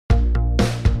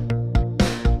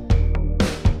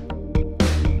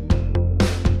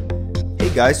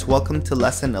Hey guys, welcome to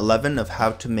lesson 11 of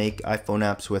how to make iPhone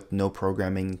apps with no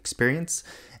programming experience.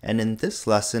 And in this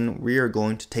lesson, we are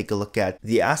going to take a look at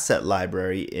the asset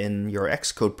library in your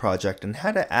Xcode project and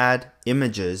how to add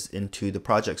images into the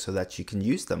project so that you can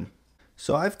use them.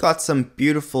 So I've got some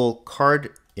beautiful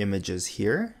card images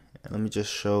here. And let me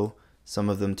just show some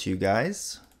of them to you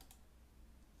guys.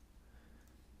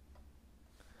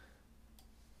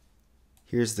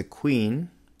 Here's the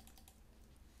queen.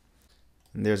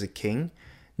 And there's a king.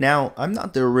 Now, I'm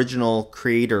not the original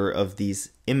creator of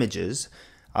these images.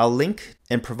 I'll link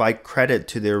and provide credit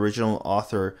to the original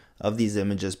author of these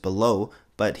images below,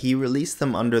 but he released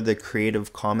them under the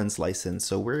Creative Commons license,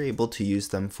 so we're able to use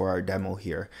them for our demo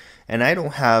here. And I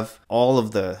don't have all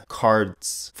of the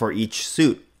cards for each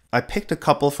suit. I picked a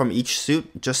couple from each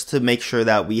suit just to make sure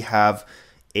that we have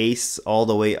ace all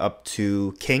the way up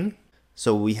to king.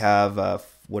 So we have,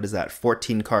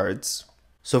 14 cards.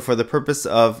 So for the purpose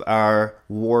of our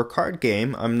war card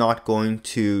game, I'm not going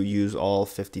to use all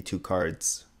 52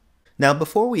 cards. Now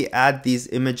before we add these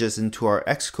images into our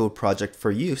Xcode project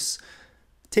for use,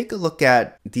 take a look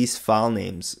at these file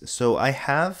names. So I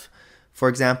have, for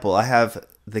example, I have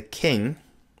the king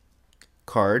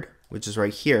card, which is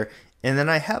right here, and then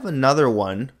I have another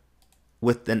one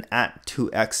with an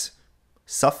 @2x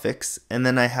suffix, and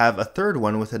then I have a third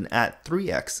one with an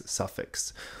 @3x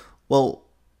suffix. Well,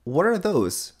 what are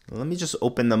those? Let me just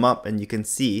open them up and you can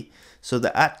see. So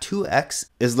the @2x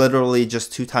is literally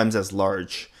just 2 times as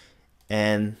large,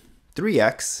 and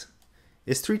 3x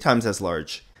is 3 times as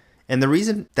large. And the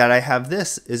reason that I have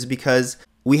this is because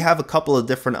we have a couple of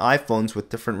different iPhones with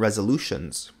different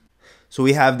resolutions. So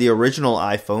we have the original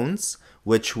iPhones,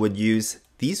 which would use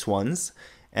these ones,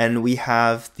 and we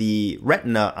have the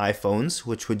retina iPhones,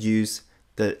 which would use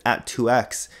the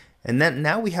 @2x. And then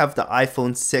now we have the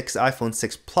iPhone 6, iPhone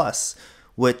 6 Plus,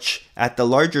 which at the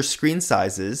larger screen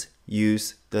sizes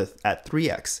use the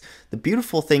 @3x. The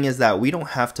beautiful thing is that we don't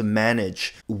have to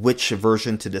manage which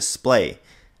version to display.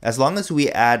 As long as we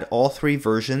add all 3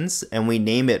 versions and we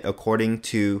name it according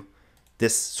to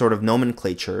this sort of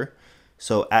nomenclature,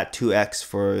 so @2x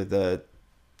for the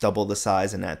double the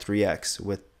size and @3x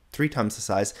with 3 times the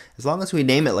size, as long as we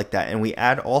name it like that and we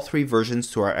add all 3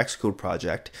 versions to our Xcode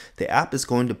project, the app is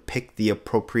going to pick the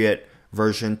appropriate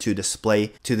version to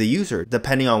display to the user,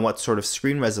 depending on what sort of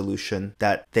screen resolution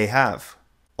that they have.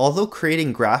 Although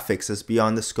creating graphics is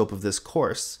beyond the scope of this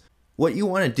course, what you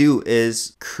want to do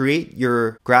is create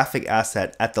your graphic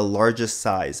asset at the largest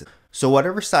size. So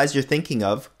whatever size you're thinking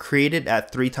of, create it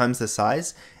at 3 times the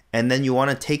size, and then you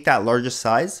want to take that largest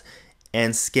size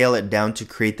and scale it down to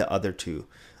create the other 2.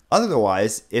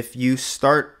 Otherwise, if you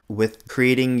start with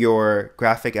creating your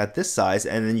graphic at this size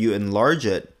and then you enlarge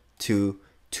it to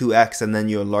 2x and then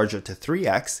you enlarge it to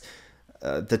 3x,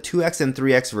 the 2x and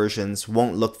 3x versions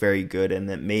won't look very good and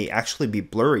it may actually be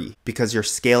blurry because you're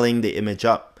scaling the image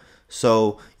up.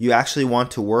 So you actually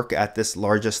want to work at this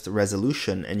largest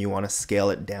resolution and you want to scale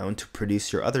it down to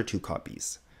produce your other 2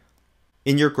 copies.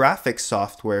 In your graphics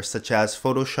software such as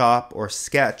Photoshop or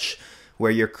Sketch,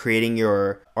 where you're creating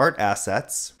your art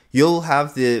assets, you'll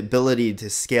have the ability to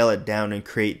scale it down and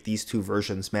create these 2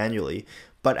 versions manually.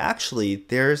 But actually,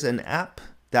 there's an app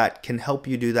that can help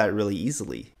you do that really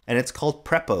easily, and it's called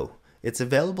Prepa. It's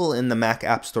available in the Mac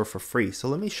App Store for free. So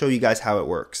let me show you guys how it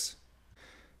works.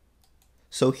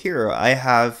 So here I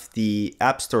have the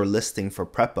App Store listing for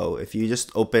Prepa. If you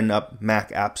just open up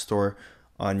Mac App Store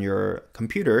on your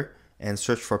computer and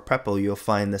search for Prepa, you'll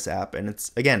find this app, and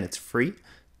it's free.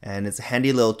 And it's a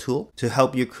handy little tool to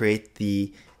help you create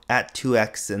the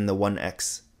 @2x and the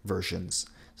 1x versions.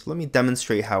 So let me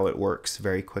demonstrate how it works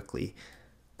very quickly.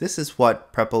 This is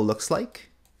what Prepa looks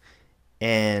like.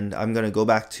 And I'm going to go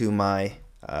back to my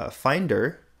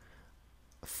Finder.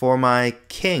 For my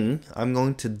king, I'm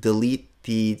going to delete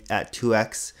the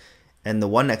 @2x and the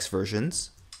 1x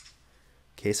versions.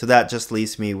 Okay, so that just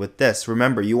leaves me with this.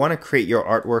 Remember, you want to create your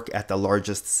artwork at the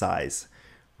largest size,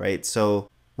 right? So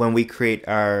when we create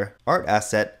our art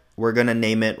asset, we're going to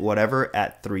name it whatever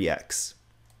 @3x.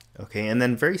 Okay, and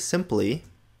then very simply,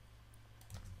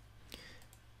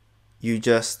 you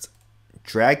just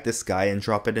drag this guy and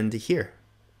drop it into here.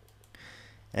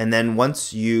 And then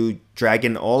once you drag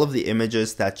in all of the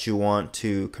images that you want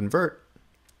to convert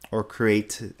or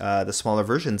create the smaller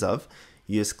versions of,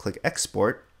 you just click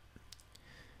export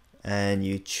and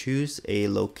you choose a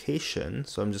location.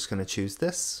 So I'm just going to choose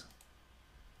this.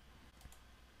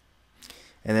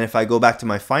 And then if I go back to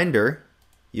my Finder,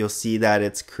 you'll see that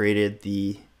it's created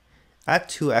the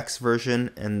 @2x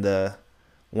version and the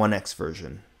 1x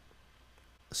version.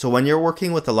 So when you're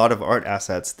working with a lot of art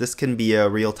assets, this can be a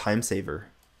real time saver.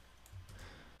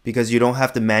 because you don't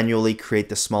have to manually create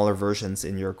the smaller versions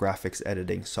in your graphics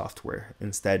editing software.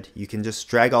 Instead, you can just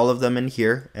drag all of them in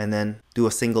here and then do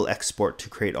a single export to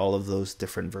create all of those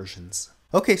different versions.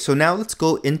 Okay, so now let's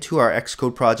go into our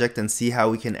Xcode project and see how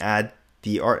we can add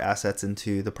the art assets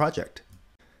into the project.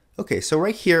 Okay, so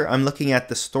right here, I'm looking at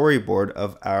the storyboard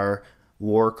of our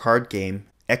war card game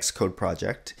Xcode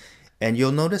project. And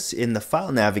you'll notice in the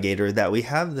file navigator that we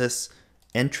have this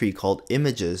entry called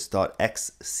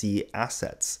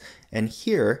images.xcassets. And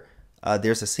here,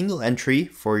 there's a single entry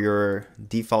for your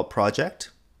default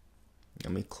project.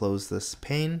 Let me close this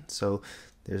pane. So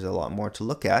there's a lot more to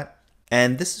look at.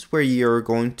 And this is where you're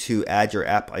going to add your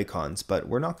app icons, but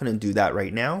we're not going to do that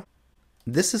right now.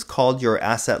 This is called your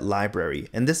asset library,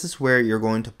 and this is where you're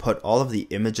going to put all of the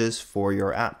images for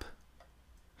your app.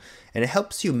 And it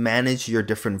helps you manage your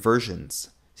different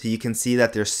versions. So you can see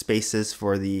that there's spaces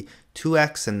for the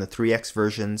 2x and the 3x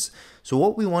versions. So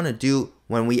what we want to do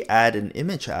when we add an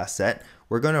image asset,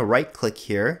 we're going to right click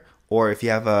here, or if you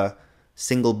have a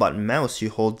single button mouse, you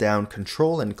hold down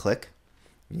Control and click.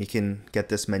 You can get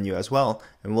this menu as well,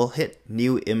 and we'll hit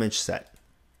New Image Set.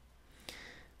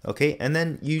 Okay, and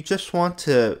then you just want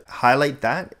to highlight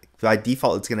that. By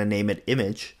default, it's going to name it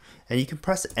image, and you can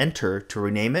press enter to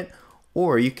rename it,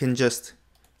 or you can just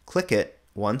click it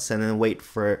once and then wait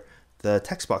for the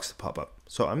text box to pop up.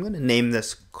 So I'm going to name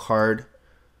this card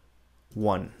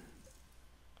 1.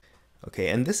 Okay,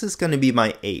 and this is going to be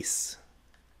my ace.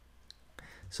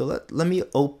 So let me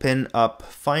open up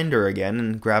Finder again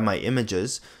and grab my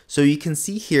images. So you can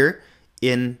see here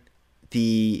in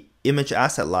the image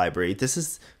asset library, this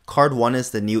is card 1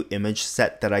 is the new image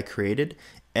set that I created.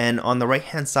 And on the right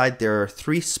hand side, there are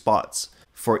 3 spots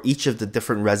for each of the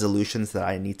different resolutions that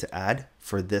I need to add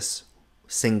for this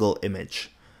single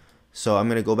image. So I'm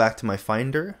going to go back to my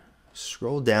Finder,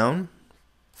 scroll down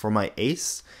for my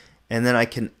ace, and then I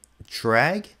can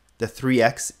drag the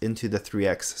 3x into the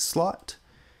 3x slot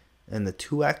and the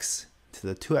 2x to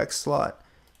the 2x slot,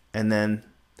 and then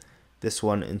this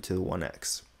one into the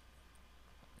 1x.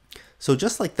 So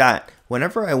just like that,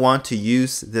 whenever I want to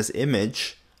use this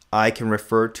image, I can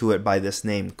refer to it by this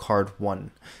name,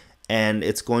 card1, and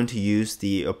it's going to use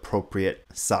the appropriate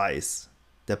size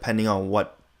depending on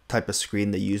what type of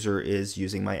screen the user is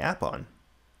using my app on.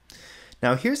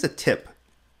 Now here's a tip.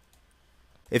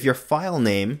 If your file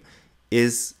name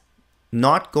is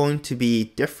not going to be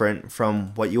different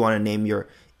from what you want to name your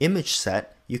image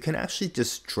set, you can actually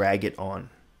just drag it on.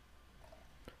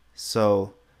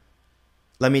 So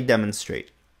let me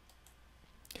demonstrate.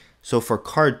 So for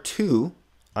card 2,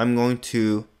 I'm going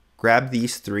to grab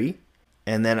these 3,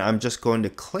 and then I'm just going to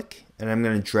click and I'm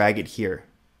going to drag it here.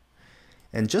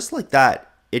 And just like that,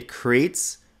 it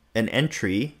creates an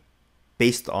entry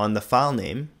based on the file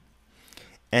name,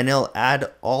 and it'll add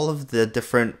all of the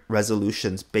different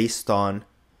resolutions based on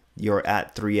your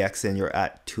 @3x and your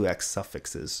 @2x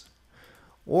suffixes.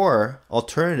 Or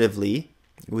alternatively,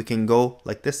 we can go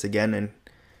like this again and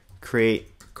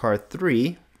create card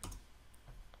 3,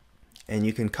 and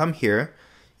you can come here,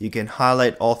 you can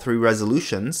highlight all 3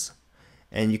 resolutions,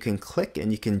 and you can click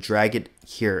and you can drag it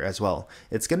here as well.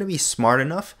 It's going to be smart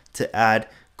enough to add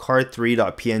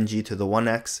card3.png to the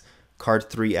 1x,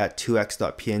 card3 at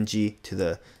 2x.png to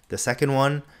the second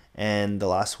one, and the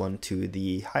last one to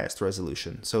the highest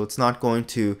resolution. So it's not going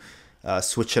to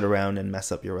switch it around and mess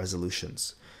up your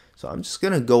resolutions. So I'm just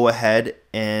going to go ahead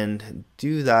and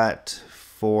do that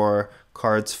for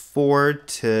cards 4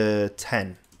 to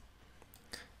 10.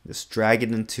 Just drag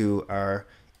it into our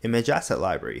image asset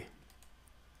library.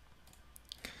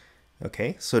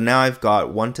 Okay, so now I've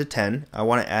got 1 to 10. I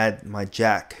want to add my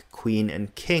jack, queen,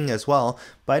 and king as well,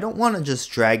 but I don't want to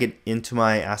just drag it into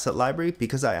my asset library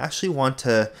because I actually want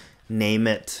to name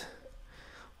it.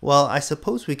 Well, I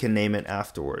suppose we can name it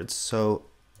afterwards. So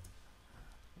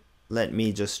let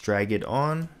me just drag it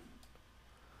on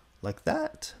like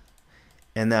that.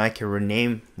 And then I can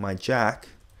rename my jack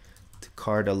to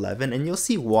card 11. And you'll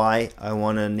see why I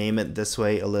want to name it this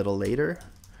way a little later.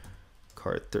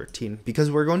 Card 13,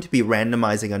 because we're going to be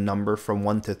randomizing a number from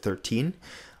 1 to 13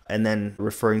 and then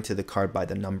referring to the card by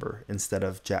the number instead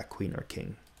of jack, queen, or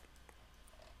king.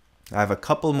 I have a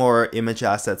couple more image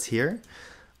assets here.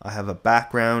 I have a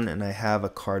background and I have a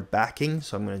card backing,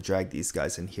 so I'm going to drag these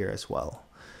guys in here as well.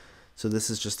 So this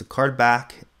is just a card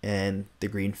back, and the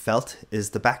green felt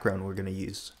is the background we're going to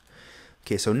use.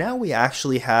 Okay, so now we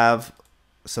actually have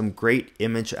some great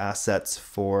image assets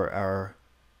for our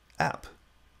app.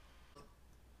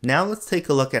 Now let's take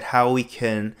a look at how we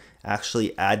can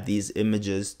actually add these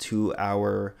images to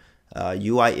our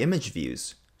UI image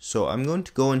views. So I'm going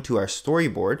to go into our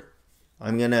storyboard.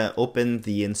 I'm going to open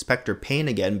the inspector pane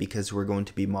again because we're going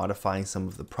to be modifying some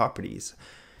of the properties.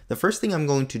 The first thing I'm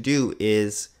going to do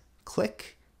is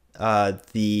click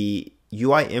the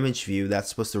UI image view that's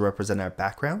supposed to represent our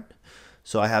background.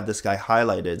 So I have this guy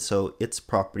highlighted, so its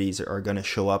properties are going to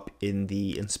show up in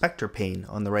the inspector pane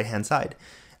on the right hand side.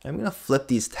 And I'm going to flip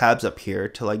these tabs up here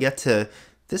till I get to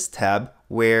this tab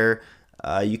where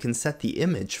you can set the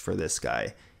image for this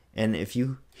guy. And if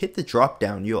you hit the drop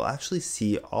down, you'll actually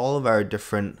see all of our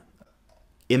different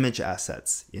image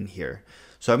assets in here.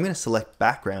 So I'm going to select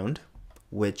background,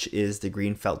 which is the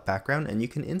green felt background, and you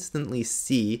can instantly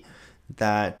see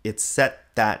that it's set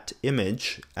that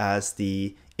image as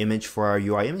the image for our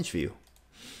UI image view.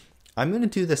 I'm going to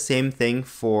do the same thing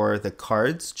for the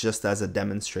cards just as a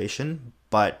demonstration,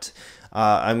 but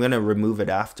I'm going to remove it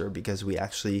after because we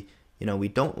actually, we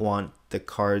don't want the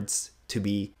cards to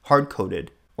be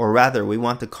hard-coded, or rather we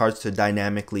want the cards to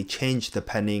dynamically change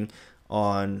depending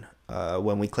on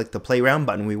when we click the play around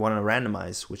button. We want to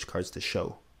randomize which cards to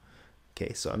show.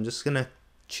 Okay, so I'm just going to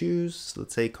choose,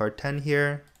 let's say card 10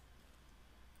 here,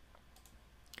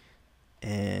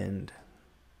 and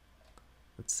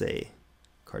let's say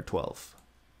card 12.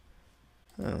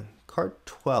 Oh, card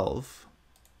 12,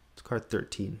 it's card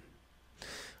 13.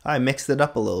 I mixed it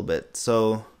up a little bit,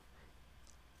 so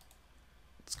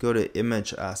let's go to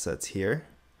image assets here.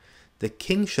 The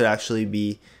king should actually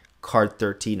be card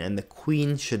 13 and the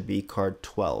queen should be card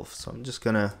 12. So I'm just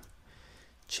gonna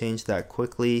change that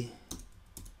quickly.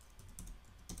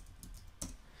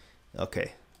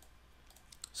 Okay,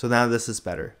 so now this is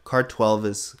better. Card 12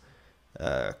 is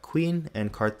queen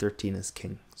and card 13 is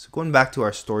king. So going back to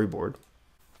our storyboard.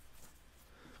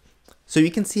 So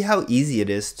you can see how easy it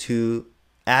is to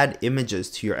add images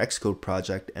to your Xcode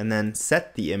project and then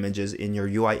set the images in your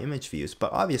UI image views.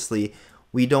 But obviously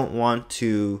we don't want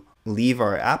to leave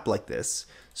our app like this.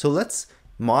 So let's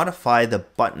modify the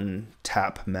button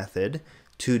tap method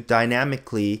to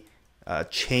dynamically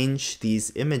change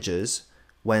these images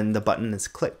when the button is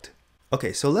clicked.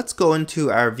 Okay, so let's go into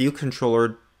our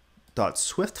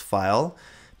viewcontroller.swift file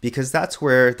because that's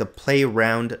where the play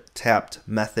round tapped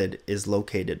method is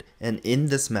located. And in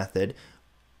this method,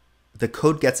 the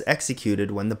code gets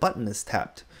executed when the button is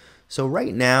tapped. So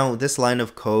right now, this line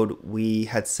of code we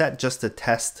had set just to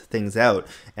test things out,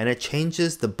 and it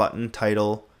changes the button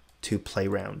title to play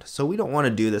round. So we don't want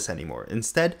to do this anymore.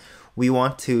 Instead, we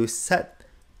want to set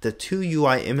the two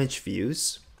UI image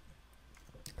views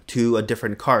to a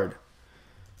different card.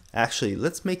 Actually,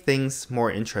 let's make things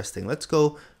more interesting. Let's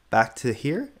go back to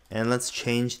here and let's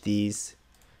change these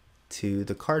to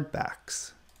the card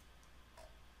backs.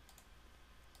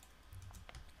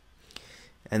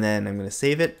 And then I'm going to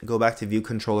save it, go back to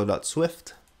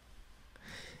viewcontroller.swift.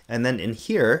 And then in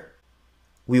here,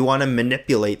 we want to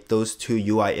manipulate those two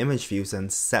UI image views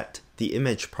and set the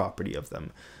image property of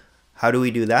them. How do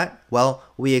we do that? Well,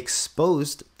 we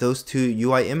exposed those two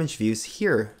UI image views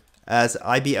here as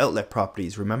IB outlet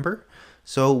properties, remember?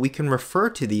 So we can refer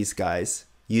to these guys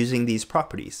using these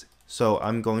properties. So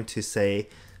I'm going to say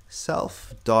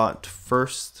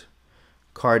self.first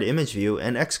card image view,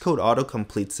 and Xcode auto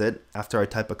completes it after I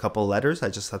type a couple letters. I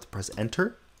just have to press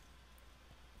enter.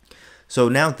 So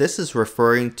now this is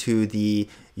referring to the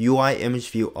UI image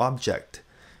view object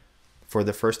for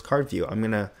the first card view. I'm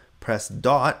going to press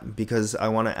dot because I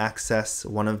want to access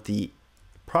one of the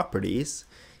properties,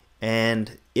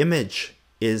 and image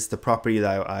is the property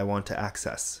that I want to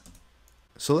access.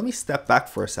 So let me step back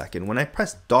for a second. When I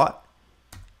press dot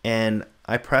and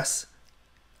I press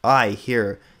I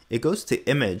here, it goes to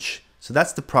image, so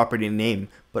that's the property name.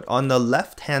 But on the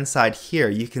left hand side here,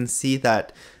 you can see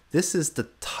that this is the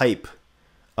type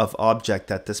of object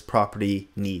that this property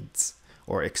needs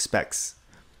or expects.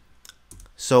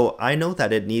 So I know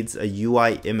that it needs a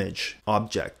UI image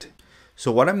object.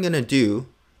 So what I'm going to do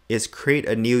is create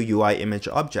a new UI image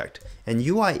object. And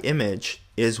UI image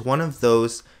is one of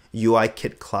those UI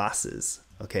kit classes,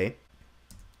 okay?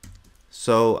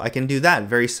 So I can do that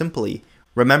very simply.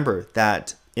 Remember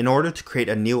that in order to create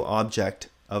a new object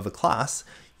of a class,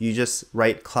 you just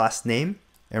write class name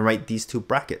and write these two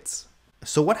brackets.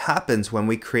 So what happens when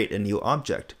we create a new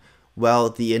object? Well,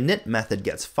 the init method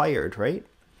gets fired, right?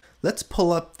 Let's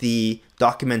pull up the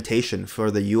documentation for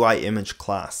the UI image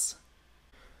class.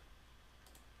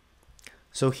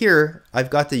 So here I've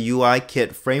got the UI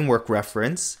kit framework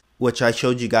reference, which I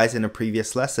showed you guys in a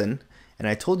previous lesson, and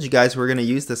I told you guys we're going to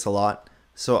use this a lot.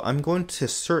 So I'm going to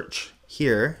search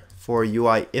here for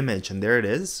UI image, and there it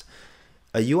is.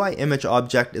 A UI image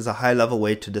object is a high-level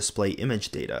way to display image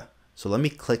data. So let me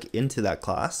click into that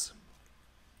class.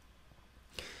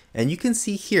 And you can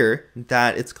see here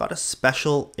that it's got a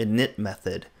special init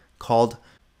method called,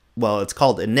 well, it's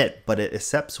called init, but it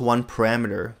accepts one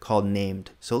parameter called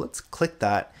named. So let's click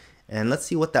that and let's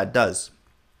see what that does.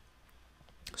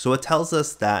 So it tells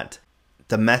us that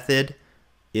the method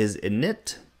is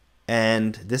init,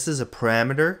 and this is a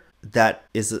parameter that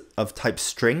is of type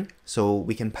string. So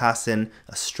we can pass in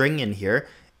a string in here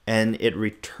and it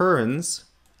returns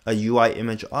a UI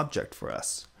image object for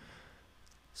us.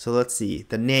 So let's see,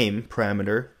 the name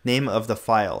parameter, name of the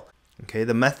file. Okay,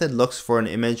 the method looks for an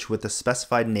image with a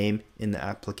specified name in the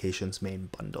application's main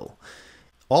bundle.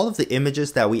 All of the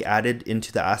images that we added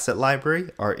into the asset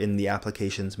library are in the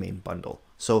application's main bundle.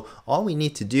 So all we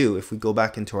need to do, if we go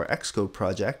back into our Xcode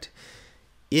project,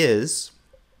 is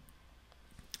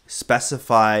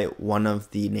specify one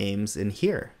of the names in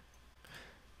here.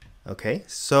 Okay,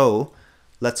 so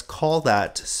let's call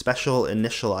that special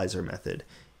initializer method.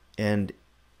 And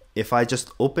if I just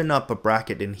open up a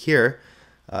bracket in here,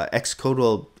 Xcode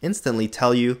will instantly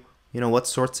tell you, what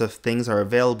sorts of things are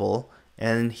available.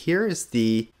 And here is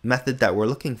the method that we're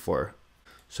looking for.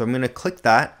 So I'm going to click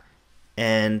that,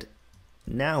 and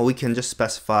now we can just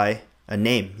specify a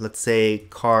name. Let's say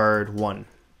card1.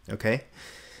 Okay,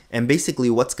 and basically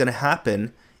what's going to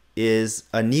happen is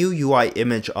a new UI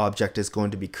image object is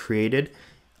going to be created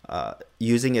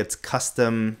using its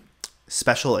custom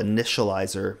special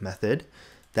initializer method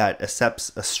that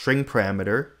accepts a string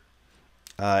parameter.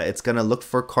 It's going to look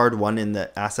for card1 in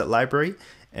the asset library,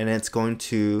 and it's going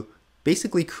to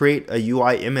basically create a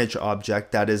UI image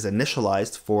object that is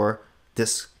initialized for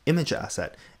this image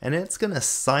asset. And it's going to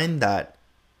assign that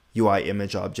UI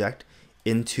image object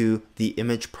into the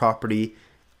image property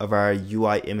of our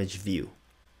UI image view.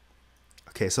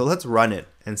 Okay, so let's run it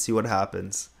and see what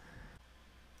happens.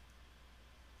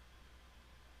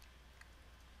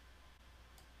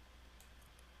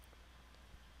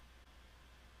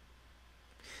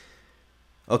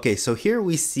 Okay, so here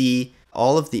we see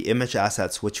all of the image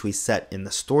assets which we set in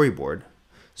the storyboard.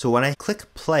 So when I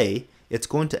click play, it's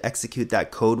going to execute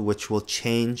that code which will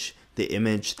change the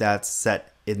image that's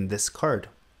set in this card.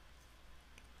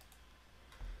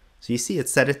 So you see it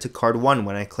set it to card1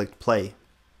 when I clicked play.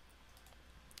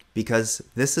 Because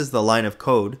this is the line of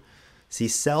code, see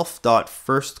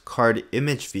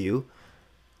self.firstCardImageView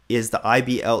is the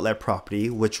IB outlet property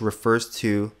which refers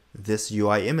to this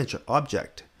UI image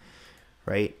object,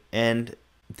 right? And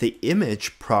the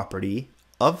image property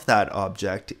of that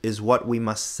object is what we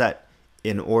must set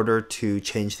in order to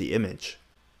change the image.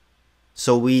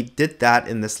 So we did that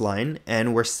in this line,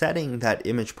 and we're setting that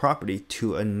image property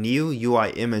to a new UI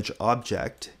image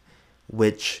object,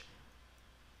 which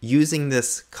using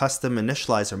this custom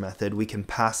initializer method, we can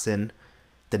pass in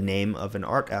the name of an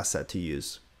art asset to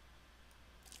use.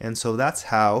 And so that's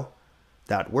how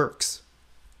that works.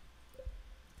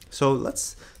 So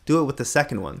let's do it with the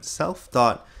second one.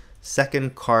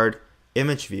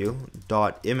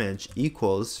 Self.secondCardImageView.image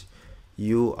equals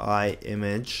UI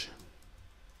image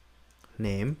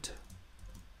named,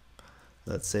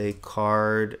 let's say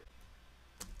card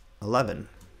 11.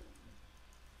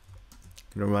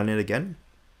 I'm gonna run it again.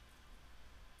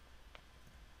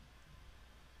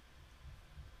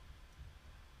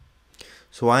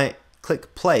 So when I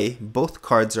click play, both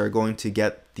cards are going to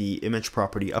get the image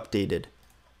property updated.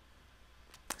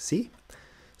 See?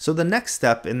 So the next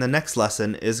step in the next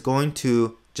lesson is going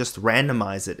to just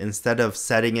randomize it. Instead of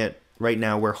setting it, right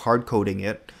now we're hard coding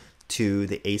it to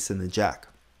the ace and the jack.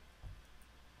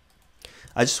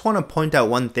 I just want to point out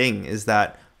one thing, is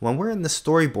that when we're in the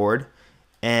storyboard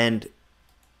and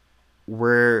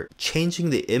we're changing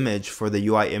the image for the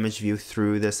UI image view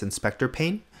through this inspector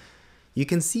pane, you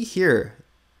can see here,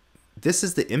 this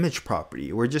is the image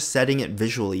property. We're just setting it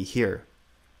visually here,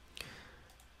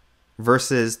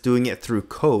 versus doing it through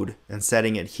code and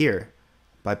setting it here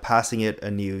by passing it a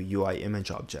new UI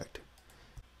image object.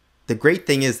 The great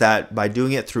thing is that by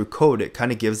doing it through code, it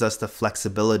kind of gives us the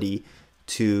flexibility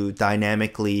to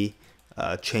dynamically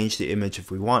change the image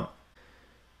if we want.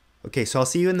 Okay, so I'll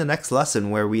see you in the next lesson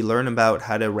where we learn about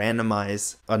how to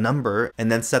randomize a number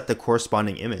and then set the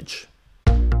corresponding image.